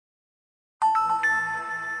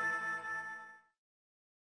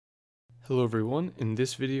Hello everyone, in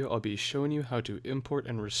this video I'll be showing you how to import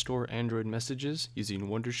and restore Android messages using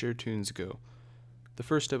Wondershare TunesGo. The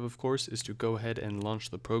first step of course is to go ahead and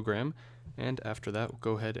launch the program, and after that we'll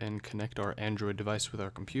go ahead and connect our Android device with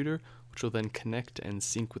our computer, which will then connect and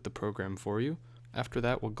sync with the program for you. After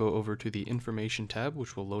that we'll go over to the information tab,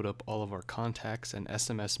 which will load up all of our contacts and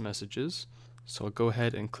SMS messages. So I'll go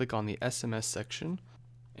ahead and click on the SMS section,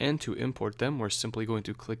 and to import them we're simply going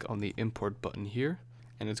to click on the import button here.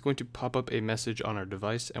 And it's going to pop up a message on our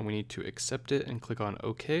device and we need to accept it and click on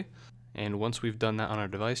OK. And once we've done that on our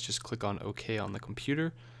device, just click on OK on the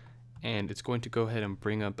computer, and it's going to go ahead and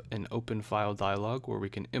bring up an open file dialog where we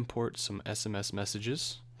can import some SMS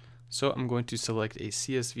messages. So I'm going to select a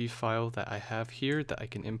CSV file that I have here that I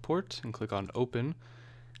can import and click on open,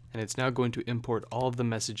 and it's now going to import all of the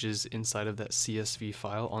messages inside of that CSV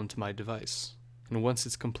file onto my device. And once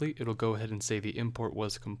it's complete, it'll go ahead and say the import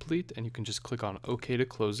was complete, and you can just click on OK to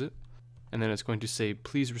close it. And then it's going to say,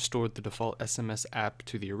 please restore the default SMS app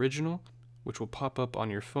to the original, which will pop up on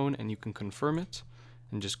your phone and you can confirm it,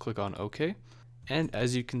 and just click on OK. And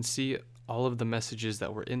as you can see, all of the messages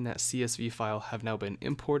that were in that CSV file have now been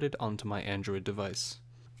imported onto my Android device.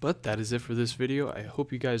 But that is it for this video. I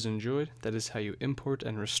hope you guys enjoyed. That is how you import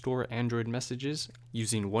and restore Android messages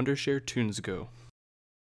using Wondershare TunesGo.